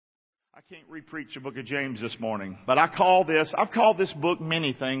I can't re-preach the book of James this morning, but I've called this book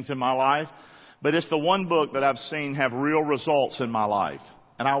many things in my life, but it's the one book that I've seen have real results in my life.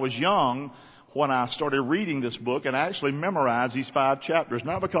 And I was young when I started reading this book, and I actually memorized these 5 chapters,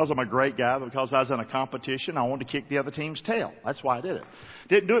 not because I'm a great guy, but because I was in a competition. I wanted to kick the other team's tail. That's why I did it.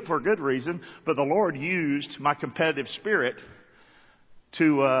 Didn't do it for a good reason, but the Lord used my competitive spirit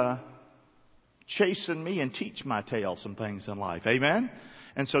to chasten me and teach my tail some things in life. Amen?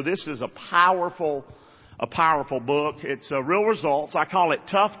 And so this is a powerful book. It's real results. I call it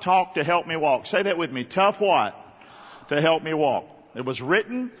Tough Talk to Help Me Walk. Say that with me. Tough what? To help me walk. It was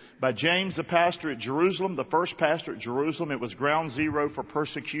written by James, the pastor at Jerusalem, the first pastor at Jerusalem. It was ground zero for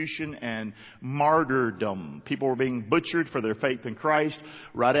persecution and martyrdom. People were being butchered for their faith in Christ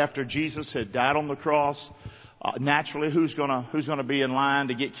right after Jesus had died on the cross. Naturally, who's gonna be in line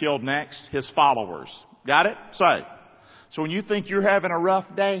to get killed next? His followers. Got it? Say. So when you think you're having a rough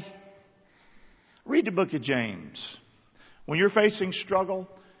day, read the book of James. When you're facing struggle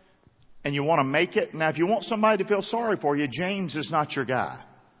and you want to make it, now if you want somebody to feel sorry for you, James is not your guy.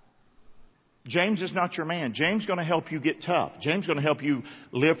 James is not your man. James is going to help you get tough. James is going to help you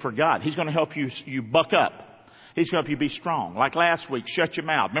live for God. He's going to help you buck up. He's going to help you be strong. Like last week, shut your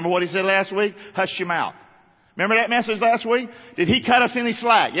mouth. Remember what he said last week? Hush your mouth. Remember that message last week? Did he cut us any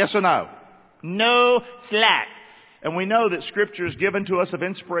slack? Yes or no? No slack. And we know that Scripture is given to us of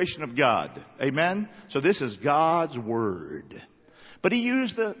inspiration of God. Amen? So this is God's Word. But he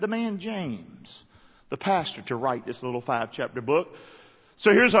used the man James, the pastor, to write this little 5-chapter book.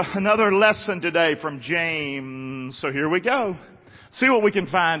 So here's another lesson today from James. So here we go. See what we can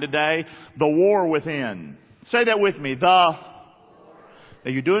find today. The war within. Say that with me. Now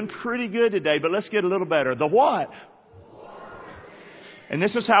you're doing pretty good today, but let's get a little better. The what? And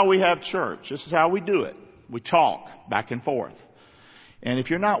this is how we have church. This is how we do it. We talk back and forth. And if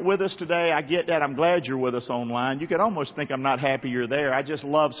you're not with us today, I get that. I'm glad you're with us online. You can almost think I'm not happy you're there. I just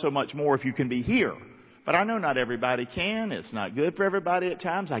love so much more if you can be here. But I know not everybody can. It's not good for everybody at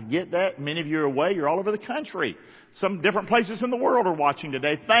times. I get that. Many of you are away. You're all over the country. Some different places in the world are watching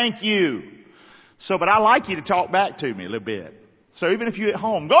today. Thank you. But I like you to talk back to me a little bit. So even if you're at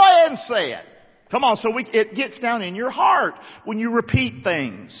home, go ahead and say it. Come on. It gets down in your heart when you repeat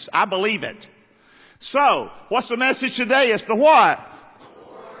things. I believe it. So, what's the message today? It's the what?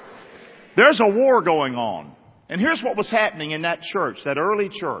 There's a war going on. And here's what was happening in that church, that early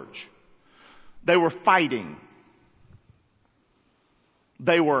church. They were fighting.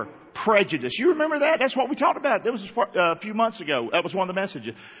 They were prejudiced. You remember that? That's what we talked about. That was a few months ago. That was one of the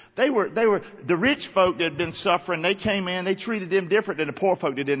messages. They were the rich folk that had been suffering. They came in. They treated them different than the poor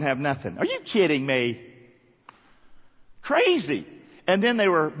folk that didn't have nothing. Are you kidding me? Crazy. And then they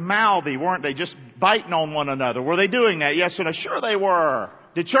were mouthy, weren't they? Just biting on one another. Were they doing that? Yes or no? Sure they were.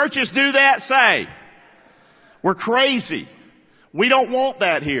 Did churches do that? Say. We're crazy. We don't want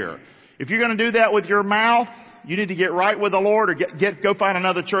that here. If you're going to do that with your mouth, you need to get right with the Lord or go find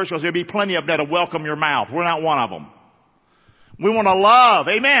another church, because there'll be plenty of them that'll welcome your mouth. We're not one of them. We want to love.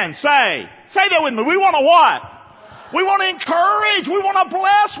 Amen. Say that with me. We want to what? We want to encourage. We want to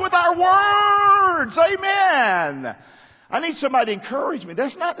bless with our words. Amen. I need somebody to encourage me.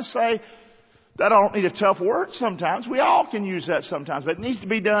 That's not to say that I don't need a tough word sometimes. We all can use that sometimes. But it needs to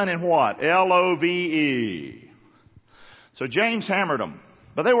be done in what? L-O-V-E. So James hammered them.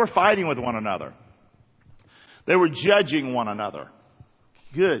 But they were fighting with one another. They were judging one another.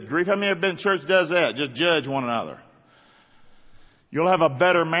 Good grief. How many have been in church does that? Just judge one another. You'll have a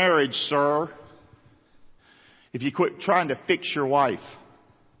better marriage, sir, if you quit trying to fix your wife.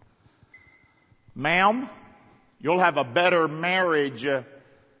 Ma'am, you'll have a better marriage,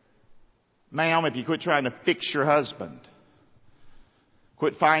 ma'am, if you quit trying to fix your husband.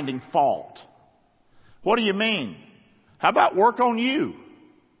 Quit finding fault. What do you mean? How about work on you?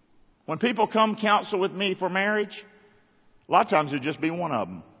 When people come counsel with me for marriage, a lot of times it'll just be one of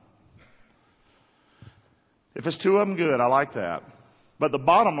them. If it's 2 of them, good. I like that. But the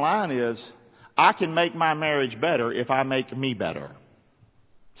bottom line is, I can make my marriage better if I make me better.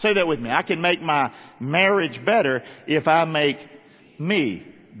 Say that with me. I can make my marriage better if I make me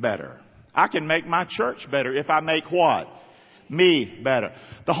better. I can make my church better if I make what? Me better.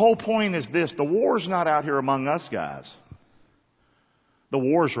 The whole point is this. The war's not out here among us guys. The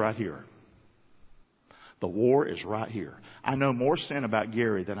war's right here. The war is right here. I know more sin about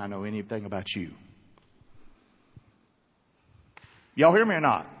Gary than I know anything about you. Y'all hear me or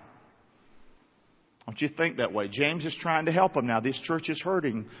not? Don't you think that way? James is trying to help them now. This church is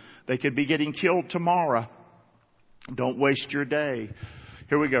hurting. They could be getting killed tomorrow. Don't waste your day.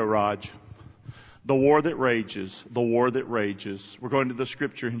 Here we go, Raj. The war that rages. The war that rages. We're going to the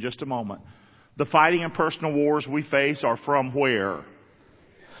scripture in just a moment. The fighting and personal wars we face are from where?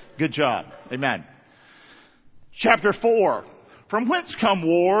 Good job. Amen. Chapter 4. From whence come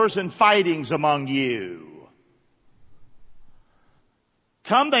wars and fightings among you?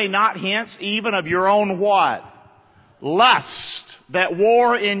 Come they not hence even of your own what? Lust. That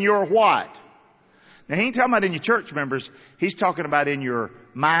war in your what? Now he ain't talking about in your church members. He's talking about in your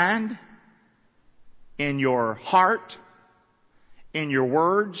mind, in your heart, in your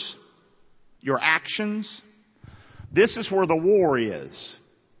words, your actions. This is where the war is.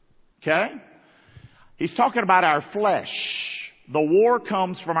 Okay? He's talking about our flesh. The war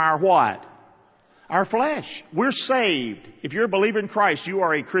comes from our what? Our flesh. We're saved. If you're a believer in Christ, you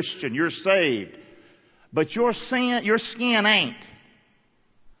are a Christian. You're saved. But your skin ain't.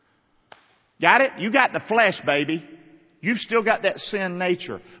 Got it? You got the flesh, baby. You've still got that sin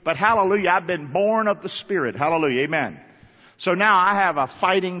nature. But hallelujah, I've been born of the Spirit. Hallelujah. Amen. So now I have a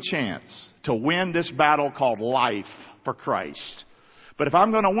fighting chance to win this battle called life for Christ. But if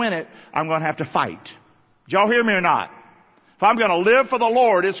I'm going to win it, I'm going to have to fight. Did y'all hear me or not? If I'm going to live for the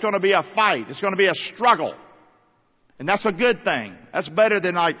Lord, it's going to be a fight. It's going to be a struggle. And that's a good thing. That's better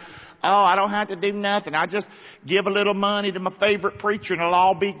than like, oh, I don't have to do nothing. I just give a little money to my favorite preacher and it'll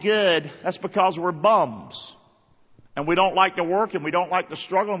all be good. That's because we're bums. And we don't like to work and we don't like to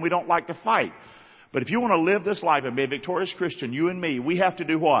struggle and we don't like to fight. But if you want to live this life and be a victorious Christian, you and me, we have to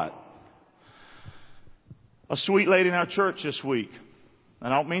do what? A sweet lady in our church this week,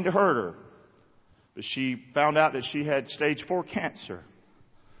 and I don't mean to hurt her, but she found out that she had stage 4 cancer.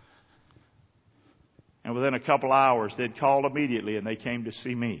 And within a couple hours, they'd called immediately and they came to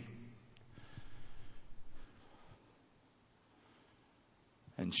see me.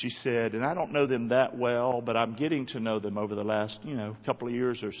 And she said, and I don't know them that well, but I'm getting to know them over the last, couple of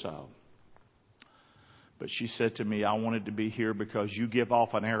years or so. But she said to me, I wanted to be here because you give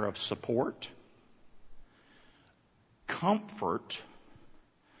off an air of support, comfort,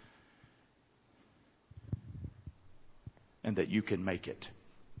 and that you can make it.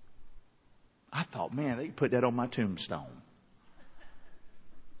 I thought, man, they could put that on my tombstone.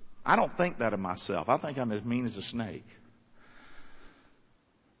 I don't think that of myself. I think I'm as mean as a snake.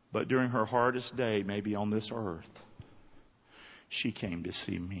 But during her hardest day, maybe on this earth, she came to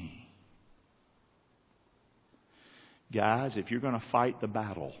see me. Guys, if you're going to fight the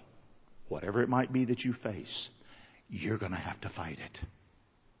battle, whatever it might be that you face, you're going to have to fight it.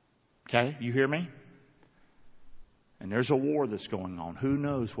 Okay? You hear me? And there's a war that's going on. Who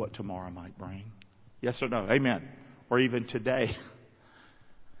knows what tomorrow might bring? Yes or no? Amen. Or even today.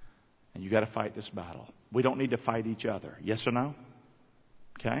 And you got to fight this battle. We don't need to fight each other. Yes or no?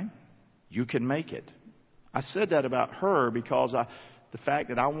 Okay? You can make it. I said that about her because the fact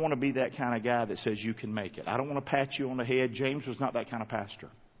that I want to be that kind of guy that says you can make it. I don't want to pat you on the head. James was not that kind of pastor.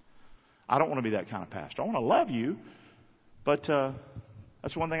 I don't want to be that kind of pastor. I want to love you. But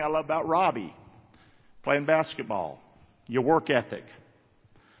that's one thing I love about Robbie. Playing basketball. Your work ethic.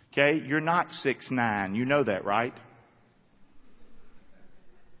 Okay? You're not 6'9". You know that, right?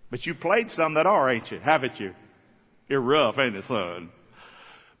 But you played some that are, ain't you? Haven't you? You're rough, ain't it, son?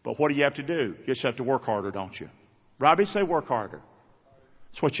 But what do you have to do? You just have to work harder, don't you? Robbie, say work harder.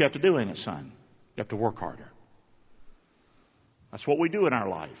 That's what you have to do, ain't it, son? You have to work harder. That's what we do in our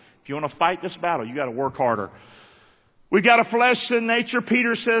life. If you want to fight this battle, you got to work harder. We've got a flesh sin nature.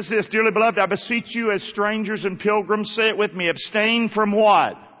 Peter says this, dearly beloved, I beseech you as strangers and pilgrims, say it with me, abstain from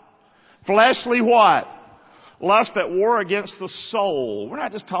what? Fleshly what? Lust that war against the soul. We're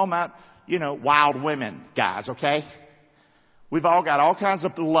not just talking about, wild women, guys, okay? We've all got all kinds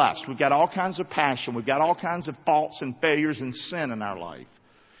of lust. We've got all kinds of passion. We've got all kinds of faults and failures and sin in our life.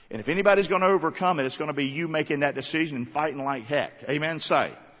 And if anybody's going to overcome it, it's going to be you making that decision and fighting like heck. Amen,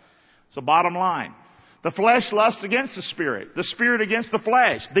 say. It's the bottom line. The flesh lusts against the spirit against the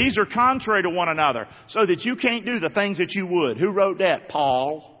flesh. These are contrary to one another, so that you can't do the things that you would. Who wrote that?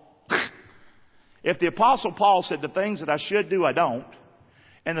 Paul. If the Apostle Paul said the things that I should do, I don't,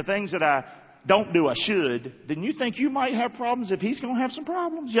 and the things that I don't do, I should, then you think you might have problems if he's going to have some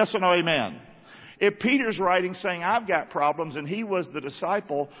problems? Yes or no? Amen. If Peter's writing saying, I've got problems, and he was the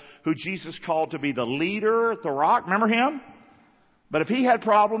disciple who Jesus called to be the leader at the rock. Remember him? But if he had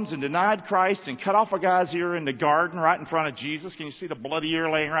problems and denied Christ and cut off a guy's ear in the garden right in front of Jesus, can you see the bloody ear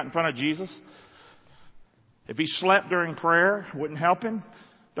laying right in front of Jesus? If he slept during prayer, wouldn't help him.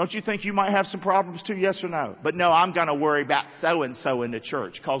 Don't you think you might have some problems too? Yes or no? But no, I'm going to worry about so-and-so in the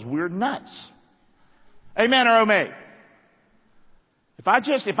church because we're nuts. Amen or oh me? If I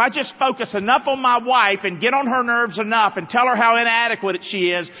just focus enough on my wife and get on her nerves enough and tell her how inadequate she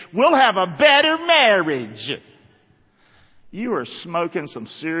is, we'll have a better marriage. You are smoking some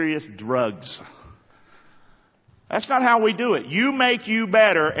serious drugs. That's not how we do it. You make you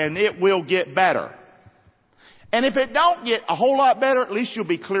better and it will get better. And if it don't get a whole lot better, at least you'll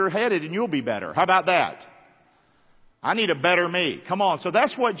be clear-headed and you'll be better. How about that? I need a better me. Come on. So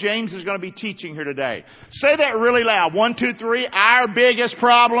that's what James is going to be teaching here today. Say that really loud. 1, 2, 3. Our biggest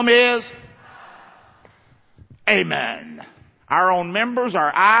problem is? Amen. Our own members,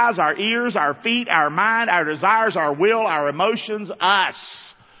 our eyes, our ears, our feet, our mind, our desires, our will, our emotions,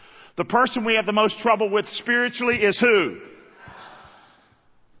 us. The person we have the most trouble with spiritually is who?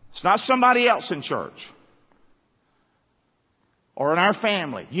 It's not somebody else in church. Or in our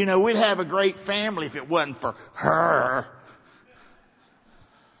family. You know, we'd have a great family if it wasn't for her.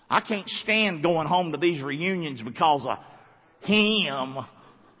 I can't stand going home to these reunions because of him.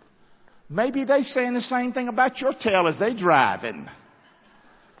 Maybe they saying the same thing about your tail as they driving.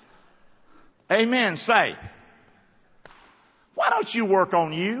 Amen. Say. Why don't you work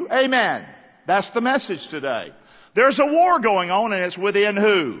on you? Amen. That's the message today. There's a war going on and it's within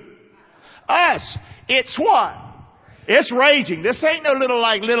who? Us. It's what? It's raging. This ain't no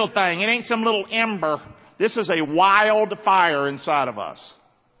little thing. It ain't some little ember. This is a wild fire inside of us.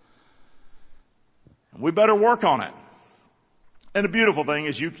 We better work on it. And the beautiful thing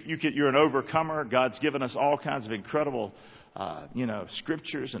is you're an overcomer. God's given us all kinds of incredible,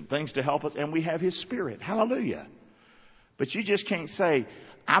 scriptures and things to help us. And we have His Spirit. Hallelujah. But you just can't say,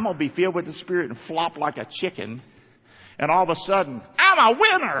 I'm going to be filled with the Spirit and flop like a chicken. And all of a sudden, I'm a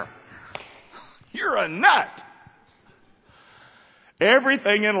winner. You're a nut.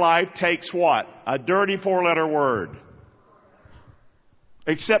 Everything in life takes what? A dirty 4-letter word.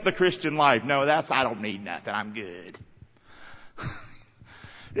 Except the Christian life. No, I don't need nothing. I'm good.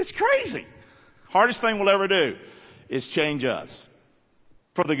 It's crazy. Hardest thing we'll ever do is change us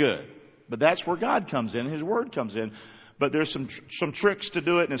for the good. But that's where God comes in. His Word comes in. But there's some tricks to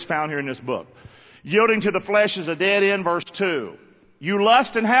do it, and it's found here in this book. Yielding to the flesh is a dead end, verse 2. You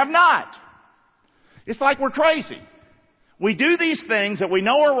lust and have not. It's like we're crazy. We do these things that we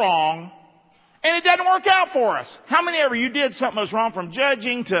know are wrong, and it doesn't work out for us. How many ever you did something that was wrong, from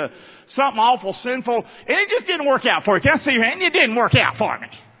judging to something awful, sinful, and it just didn't work out for you? Can I see your hand? It didn't work out for me.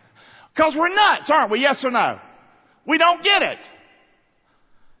 Because we're nuts, aren't we? Yes or no? We don't get it.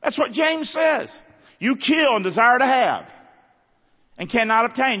 That's what James says. You kill and desire to have, and cannot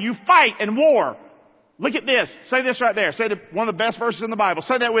obtain. You fight and war. Look at this. Say this right there. Say one of the best verses in the Bible.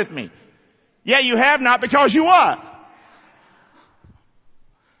 Say that with me. Yeah, you have not because you what?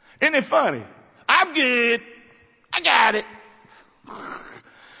 Isn't it funny? I'm good. I got it.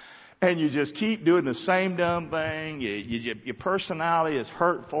 And you just keep doing the same dumb thing. Your personality is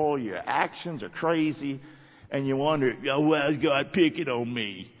hurtful. Your actions are crazy. And you wonder, why is God picking on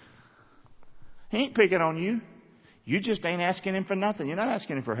me? He ain't picking on you. You just ain't asking Him for nothing. You're not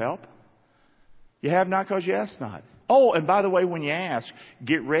asking Him for help. You have not because you ask not. Oh, and by the way, when you ask,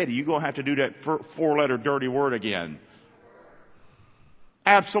 get ready. You're going to have to do that 4-letter dirty word again.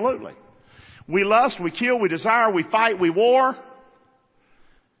 Absolutely. We lust, we kill, we desire, we fight, we war.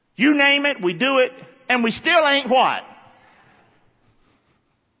 You name it, we do it, and we still ain't what?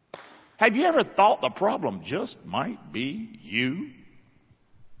 Have you ever thought the problem just might be you?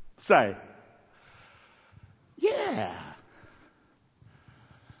 Say, yeah.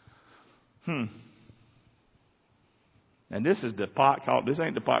 And this is the pot called, this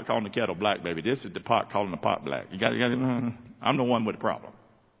ain't the pot calling the kettle black, baby. This is the pot calling the pot black. You got it? I'm the one with the problem.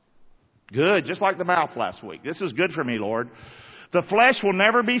 Good, just like the mouth last week. This is good for me, Lord. The flesh will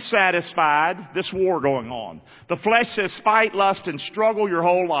never be satisfied. This war going on. The flesh says fight, lust, and struggle your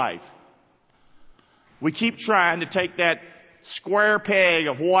whole life. We keep trying to take that square peg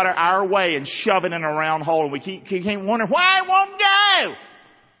of water our way and shove it in a round hole. And we keep wondering why it won't go.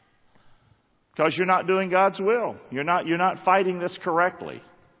 Because you're not doing God's will. You're not fighting this correctly.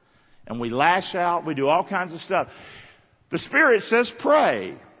 And we lash out. We do all kinds of stuff. The Spirit says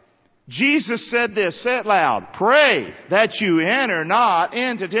pray. Jesus said this. Say it loud. Pray that you enter not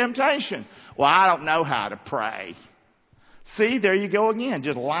into temptation. Well, I don't know how to pray. See, there you go again.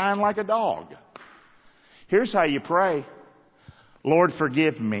 Just lying like a dog. Here's how you pray. Lord,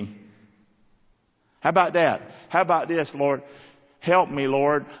 forgive me. How about that? How about this, Lord? Help me,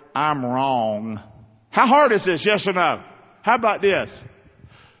 Lord. I'm wrong. How hard is this? Yes or no? How about this?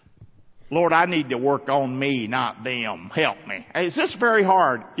 Lord, I need to work on me, not them. Help me. Hey, is this very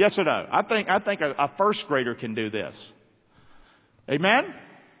hard? Yes or no? I think a first grader can do this. Amen?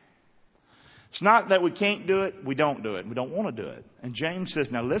 It's not that we can't do it, we don't do it. We don't want to do it. And James says,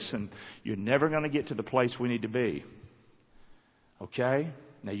 now listen, you're never going to get to the place we need to be. Okay?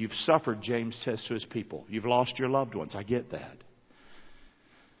 Now you've suffered, James says to his people. You've lost your loved ones. I get that.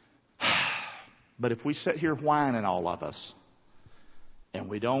 But if we sit here whining, all of us, and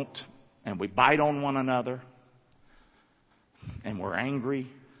we bite on one another, and we're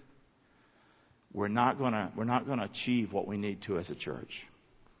angry, we're not going to achieve what we need to as a church.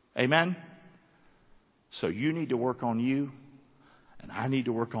 Amen? So you need to work on you, and I need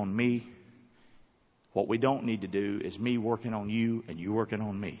to work on me. What we don't need to do is me working on you and you working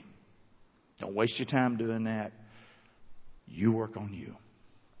on me. Don't waste your time doing that. You work on you.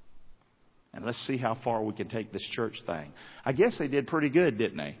 And let's see how far we can take this church thing. I guess they did pretty good,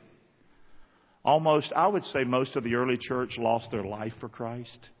 didn't they? Almost, I would say most of the early church lost their life for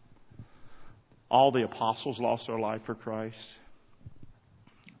Christ. All the apostles lost their life for Christ.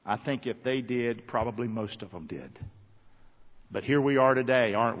 I think if they did, probably most of them did. But here we are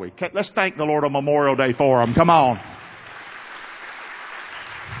today, aren't we? Let's thank the Lord on Memorial Day for them. Come on.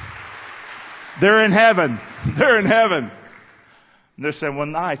 They're in heaven. They're in heaven. And they're saying, well,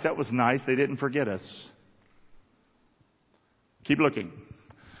 nice. That was nice. They didn't forget us. Keep looking.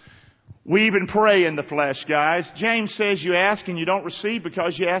 We even pray in the flesh, guys. James says you ask and you don't receive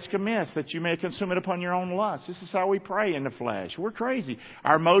because you ask amiss, that you may consume it upon your own lust. This is how we pray in the flesh. We're crazy.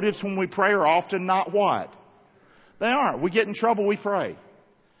 Our motives when we pray are often not what? They aren't. We get in trouble, we pray.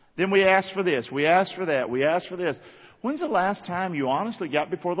 Then we ask for this. We ask for that. We ask for this. When's the last time you honestly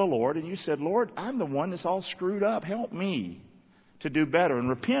got before the Lord and you said, Lord, I'm the one that's all screwed up. Help me to do better and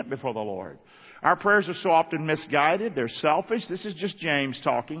repent before the Lord. Our prayers are so often misguided. They're selfish. This is just James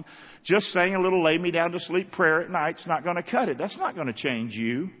talking. Just saying a little lay me down to sleep prayer at night's not going to cut it. That's not going to change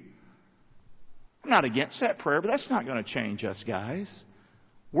you. I'm not against that prayer, but that's not going to change us, guys.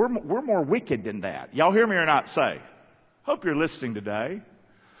 We're more wicked than that. Y'all hear me or not say? Hope you're listening today.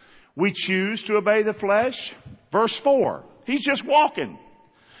 We choose to obey the flesh. Verse 4. He's just walking.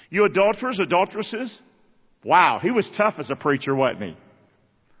 You adulterers, adulteresses. Wow, he was tough as a preacher, wasn't he?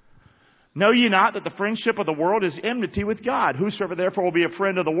 Know ye not that the friendship of the world is enmity with God? Whosoever therefore will be a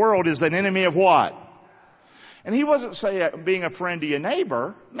friend of the world is an enemy of what? And he wasn't saying being a friend to your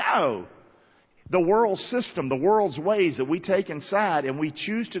neighbor. No. The world system, the world's ways that we take inside, and we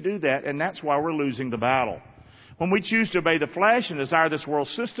choose to do that, and that's why we're losing the battle. When we choose to obey the flesh and desire this world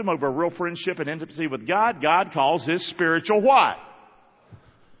system over a real friendship and intimacy with God, God calls this spiritual what?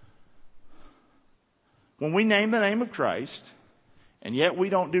 When we name the name of Christ, and yet we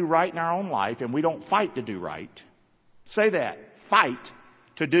don't do right in our own life, and we don't fight to do right. Say that. Fight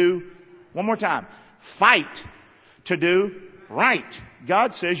to do, one more time, fight to do right.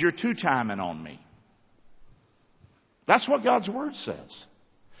 God says you're two-timing on me. That's what God's Word says.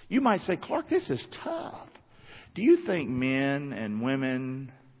 You might say, Clark, this is tough. Do you think men and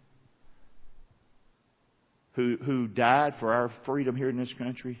women who died for our freedom here in this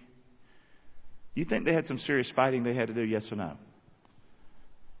country, you think they had some serious fighting they had to do, yes or no?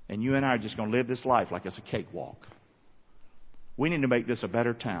 And you and I are just going to live this life like it's a cakewalk. We need to make this a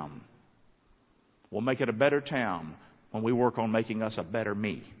better town. We'll make it a better town when we work on making us a better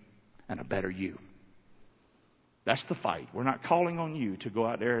me and a better you. That's the fight. We're not calling on you to go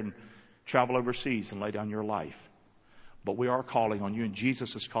out there and travel overseas and lay down your life. But we are calling on you, and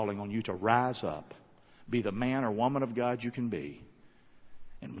Jesus is calling on you to rise up, be the man or woman of God you can be,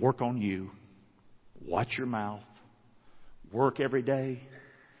 and work on you. Watch your mouth. Work every day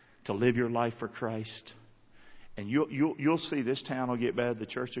to live your life for Christ. And you'll see this town will get better. The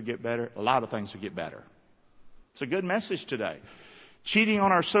church will get better. A lot of things will get better. It's a good message today. Cheating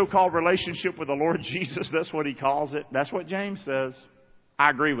on our so-called relationship with the Lord Jesus, that's what he calls it. That's what James says. I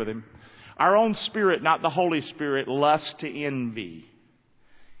agree with him. Our own spirit, not the Holy Spirit, lusts to envy.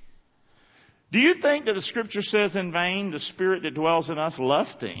 Do you think that the Scripture says in vain, the Spirit that dwells in us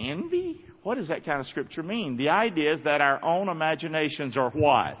lusts to envy? What does that kind of Scripture mean? The idea is that our own imaginations are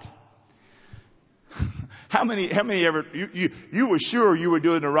what? How many ever, you were sure you were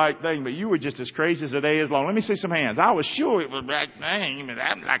doing the right thing, but you were just as crazy as the day is long. Let me see some hands. I was sure it was the right thing, but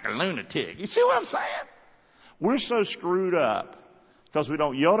I'm like a lunatic. You see what I'm saying? We're so screwed up because we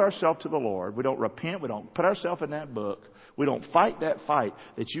don't yield ourselves to the Lord. We don't repent. We don't put ourselves in that book. We don't fight that fight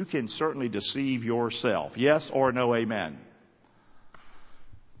that you can certainly deceive yourself. Yes or no, amen.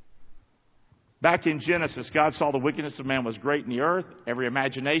 Back in Genesis, God saw the wickedness of man was great in the earth. Every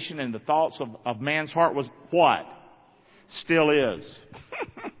imagination and the thoughts of man's heart was what? Still is.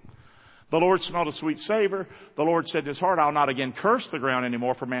 The Lord smelled a sweet savor. The Lord said in his heart, I'll not again curse the ground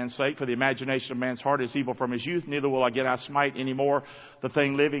anymore for man's sake, for the imagination of man's heart is evil from his youth. Neither will again I smite anymore the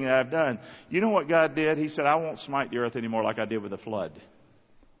thing living that I've done. You know what God did? He said, I won't smite the earth anymore like I did with the flood.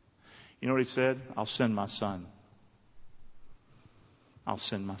 You know what he said? I'll send my son. I'll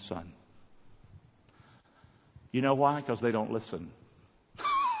send my son. You know why? Because they don't listen.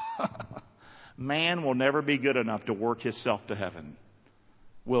 Man will never be good enough to work himself to heaven.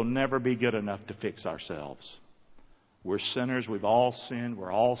 We'll never be good enough to fix ourselves. We're sinners. We've all sinned.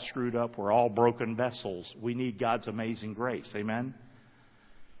 We're all screwed up. We're all broken vessels. We need God's amazing grace. Amen?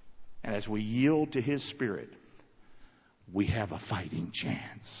 And as we yield to His Spirit, we have a fighting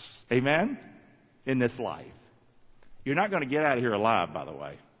chance. Amen? In this life. You're not going to get out of here alive, by the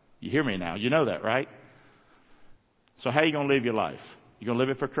way. You hear me now? You know that, right? So how are you going to live your life? You going to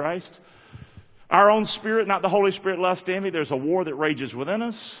live it for Christ? Our own spirit, not the Holy Spirit, lust, envy. There's a war that rages within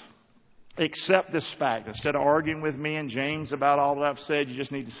us. Accept this fact. Instead of arguing with me and James about all that I've said, you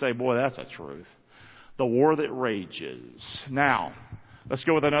just need to say, boy, that's a truth. The war that rages. Now, let's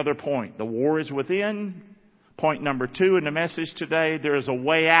go with another point. The war is within. Point number 2 in the message today, there is a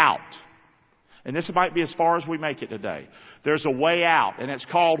way out. And this might be as far as we make it today. There's a way out, and it's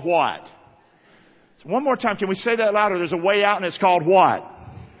called what? So one more time, can we say that louder? There's a way out, and it's called what?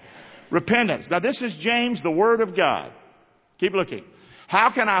 Repentance. Now this is James, the Word of God. Keep looking. How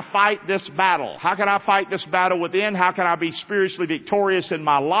can I fight this battle? How can I fight this battle within? How can I be spiritually victorious in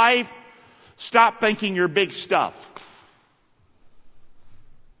my life? Stop thinking you're big stuff.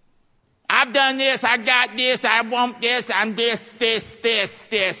 I've done this, I got this, I want this, I'm this.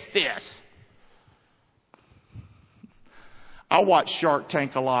 I watch Shark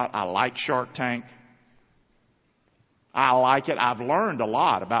Tank a lot. I like Shark Tank. I like it. I've learned a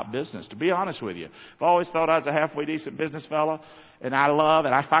lot about business, to be honest with you. I've always thought I was a halfway decent business fella, and I love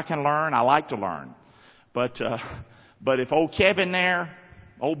it. If I can learn, I like to learn. But if old Kevin there,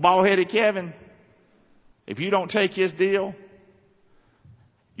 old bald-headed Kevin, if you don't take his deal,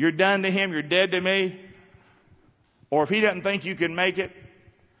 you're done to him, you're dead to me. Or if he doesn't think you can make it,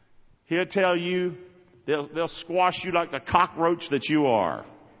 he'll tell you, they'll squash you like the cockroach that you are.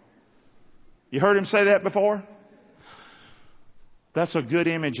 You heard him say that before? That's a good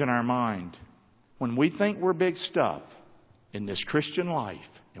image in our mind. When we think we're big stuff in this Christian life,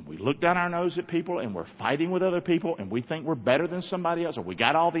 and we look down our nose at people, and we're fighting with other people, and we think we're better than somebody else, or we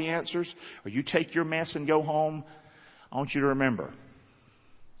got all the answers, or you take your mess and go home, I want you to remember,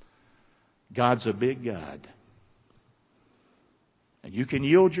 God's a big God. And you can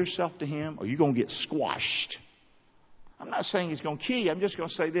yield yourself to Him, or you're going to get squashed. I'm not saying He's going to kill you. I'm just going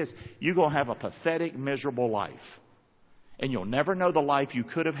to say this. You're going to have a pathetic, miserable life. And you'll never know the life you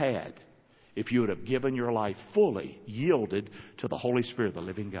could have had if you would have given your life fully, yielded to the Holy Spirit, the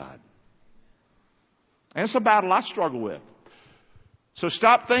living God. And it's a battle I struggle with. So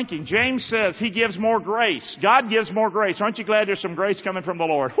stop thinking. James says He gives more grace. God gives more grace. Aren't you glad there's some grace coming from the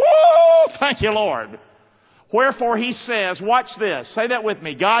Lord? Woo! Thank you, Lord. Wherefore He says, watch this. Say that with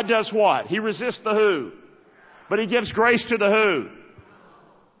me. God does what? He resists the who? But He gives grace to the who?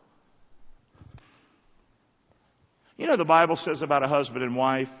 You know, the Bible says about a husband and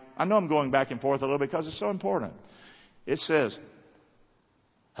wife. I know I'm going back and forth a little bit because it's so important. It says,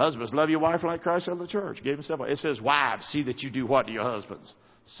 husbands, love your wife like Christ loved the church. Gave Himself. It says, wives, see that you do what to your husbands?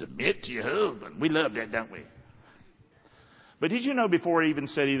 Submit to your husband. We love that, don't we? But did you know before it even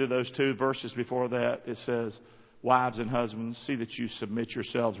said either of those two verses before that, it says, wives and husbands, see that you submit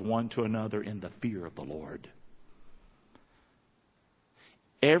yourselves one to another in the fear of the Lord.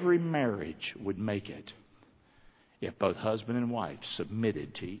 Every marriage would make it if both husband and wife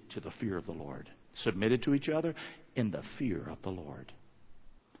submitted to the fear of the Lord. Submitted to each other in the fear of the Lord.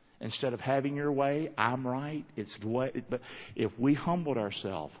 Instead of having your way, I'm right, it's the way. But if we humbled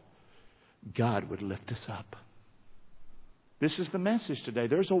ourselves, God would lift us up. This is the message today.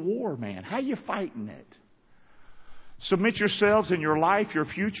 There's a war, man. How are you fighting it? Submit yourselves in your life, your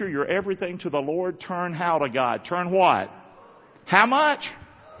future, your everything to the Lord. Turn how to God? Turn what? How much?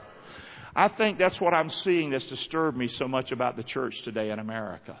 I think that's what I'm seeing that's disturbed me so much about the church today in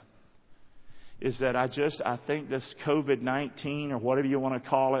America. Is that I think this COVID-19 or whatever you want to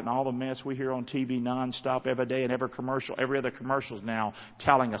call it and all the mess we hear on TV nonstop every day and every other commercial's now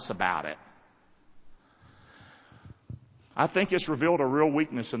telling us about it. I think it's revealed a real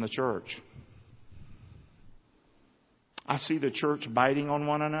weakness in the church. I see the church biting on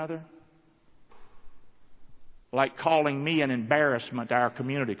one another. Like calling me an embarrassment to our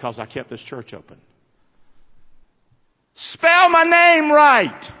community because I kept this church open. Spell my name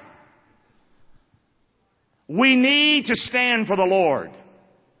right. We need to stand for the Lord.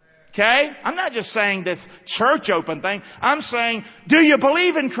 Okay? I'm not just saying this church open thing. I'm saying, do you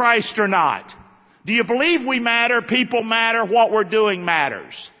believe in Christ or not? Do you believe we matter, people matter, what we're doing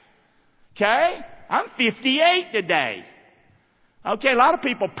matters? Okay? I'm 58 today. Okay, a lot of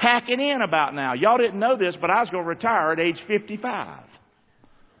people packing in about now. Y'all didn't know this, but I was going to retire at age 55.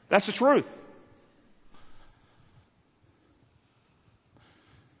 That's the truth.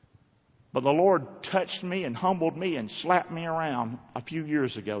 But the Lord touched me and humbled me and slapped me around a few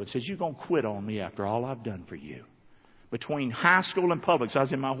years ago and says, you're going to quit on me after all I've done for you. Between high school and Publix, I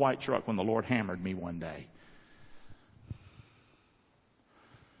was in my white truck when the Lord hammered me one day.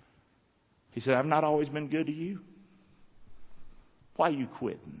 He said, I've not always been good to you. Why are you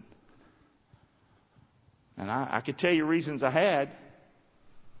quitting? And I could tell you reasons I had.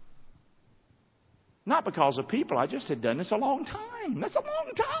 Not because of people. I just had done this a long time. That's a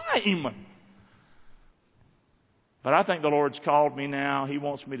long time. But I think the Lord's called me now. He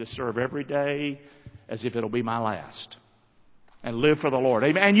wants me to serve every day as if it'll be my last. And live for the Lord.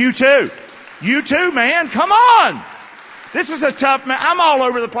 Amen. And you too. You too, man. Come on. This is a tough man. I'm all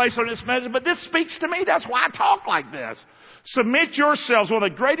over the place on this message, but this speaks to me. That's why I talk like this. Submit yourselves. One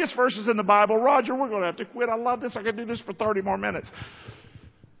of the greatest verses in the Bible. Roger, we're going to have to quit. I love this. I could do this for 30 more minutes.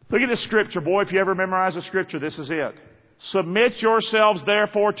 Look at this scripture, boy. If you ever memorize a scripture, this is it. Submit yourselves,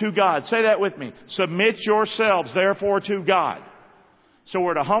 therefore, to God. Say that with me. Submit yourselves, therefore, to God. So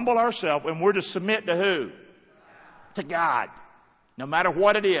we're to humble ourselves, and we're to submit to who? To God. No matter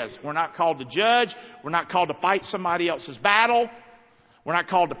what it is. We're not called to judge. We're not called to fight somebody else's battle. We're not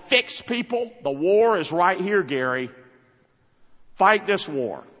called to fix people. The war is right here, Gary. Fight this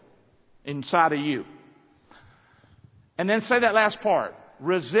war inside of you. And then say that last part.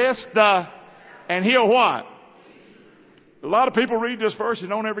 Resist and he'll what? A lot of people read this verse and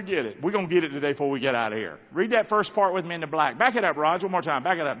don't ever get it. We're going to get it today before we get out of here. Read that first part with me in the black. Back it up, Raj. One more time.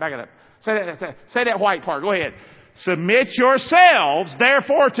 Back it up. Back it up. Say that white part. Go ahead. Submit yourselves,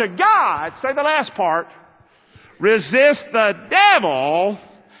 therefore, to God. Say the last part. Resist the devil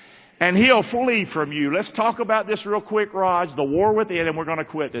and he'll flee from you. Let's talk about this real quick, Raj. The war within, and we're going to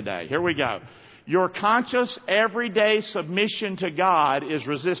quit today. Here we go. Your conscious, everyday submission to God is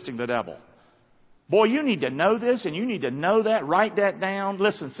resisting the devil. Boy, you need to know this and you need to know that. Write that down.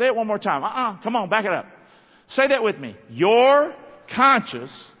 Listen, say it one more time. Come on, back it up. Say that with me. Your conscious,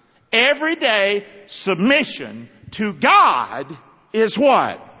 everyday submission to God is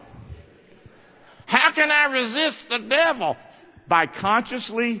what? How can I resist the devil? By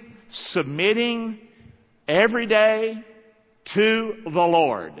consciously submitting every day to the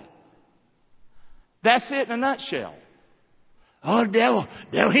Lord. That's it in a nutshell. Oh, devil,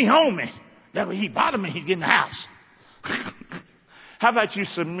 he on me. Devil, he bothered me. He's getting the house. How about you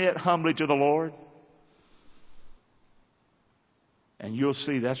submit humbly to the Lord? And you'll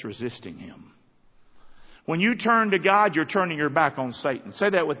see that's resisting him. When you turn to God, you're turning your back on Satan. Say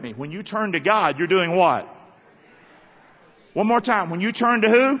that with me. When you turn to God, you're doing what? One more time. When you turn to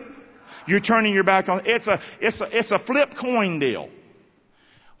who? You're turning your back on. It's a flip coin deal.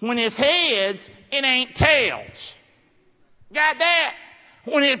 When it's heads, it ain't tails. Got that?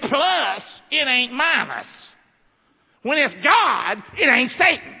 When it's plus, it ain't minus. When it's God, it ain't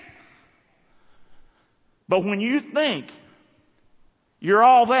Satan. But when you think you're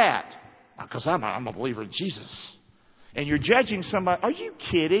all that, because I'm a believer in Jesus, and you're judging somebody, are you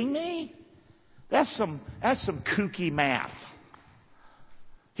kidding me? That's some kooky math.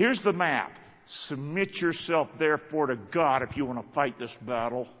 Here's the map. Submit yourself, therefore, to God if you want to fight this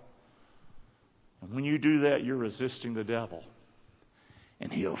battle. And when you do that, you're resisting the devil.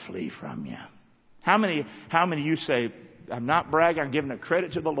 And he'll flee from you. How many of you say, I'm not bragging, I'm giving the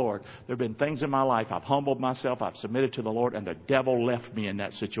credit to the Lord. There have been things in my life, I've humbled myself, I've submitted to the Lord, and the devil left me in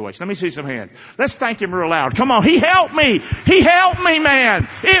that situation. Let me see some hands. Let's thank him real loud. Come on, he helped me. He helped me, man.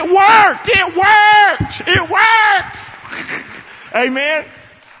 It worked. It worked. It worked. Amen.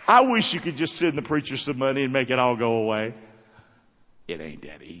 I wish you could just send the preacher some money and make it all go away. It ain't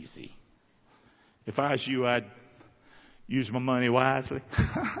that easy. If I was you, I'd use my money wisely.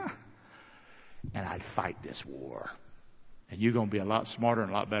 And I'd fight this war. And you're going to be a lot smarter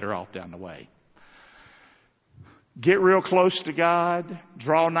and a lot better off down the way. Get real close to God.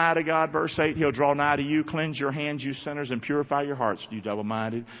 Draw nigh to God. Verse 8, he'll draw nigh to you. Cleanse your hands, you sinners, and purify your hearts, you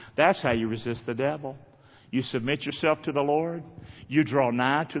double-minded. That's how you resist the devil. You submit yourself to the Lord. You draw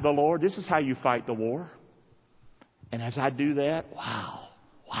nigh to the Lord. This is how you fight the war. And as I do that, wow.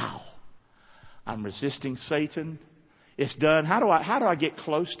 I'm resisting Satan. It's done. How do I get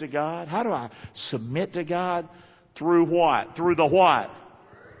close to God? How do I submit to God? Through what? Through the what?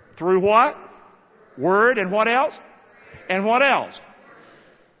 Through what? Word. And what else? And what else?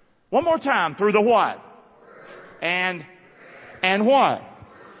 One more time. Through the what? And what?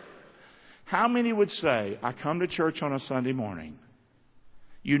 How many would say, I come to church on a Sunday morning.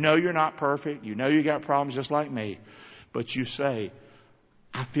 You know you're not perfect. You know you got problems just like me. But you say,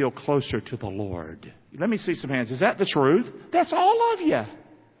 I feel closer to the Lord. Let me see some hands. Is that the truth? That's all of you.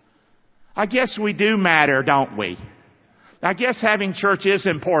 I guess we do matter, don't we? I guess having church is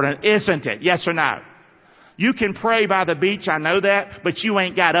important, isn't it? Yes or no? You can pray by the beach, I know that, but you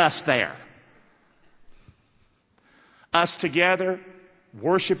ain't got us there. Us together,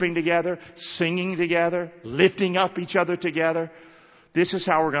 worshiping together, singing together, lifting up each other together. This is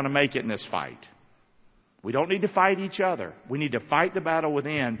how we're going to make it in this fight. We don't need to fight each other. We need to fight the battle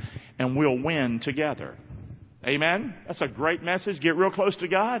within, and we'll win together. Amen? That's a great message. Get real close to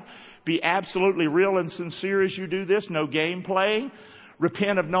God. Be absolutely real and sincere as you do this. No game play.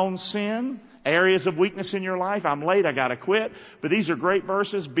 Repent of known sin. Areas of weakness in your life. I'm late. I got to quit. But these are great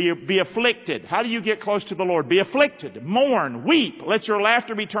verses. Be afflicted. How do you get close to the Lord? Be afflicted. Mourn. Weep. Let your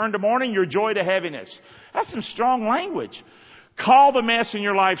laughter be turned to mourning, your joy to heaviness. That's some strong language. Call the mess in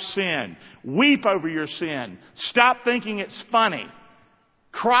your life sin. Weep over your sin. Stop thinking it's funny.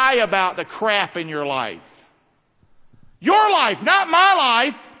 Cry about the crap in your life. Your life, not my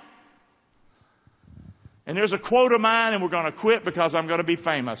life. And there's a quote of mine, and we're going to quit because I'm going to be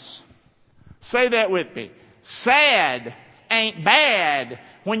famous. Say that with me. Sad ain't bad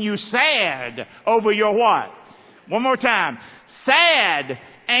when you sad over your what? One more time. Sad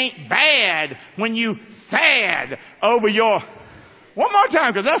ain't bad when you sad over your... One more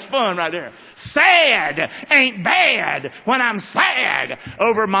time, because that's fun right there. Sad ain't bad when I'm sad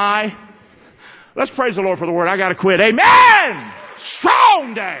over my... Let's praise the Lord for the word. I got to quit. Amen!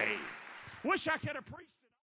 Strong day! Wish I could have preached.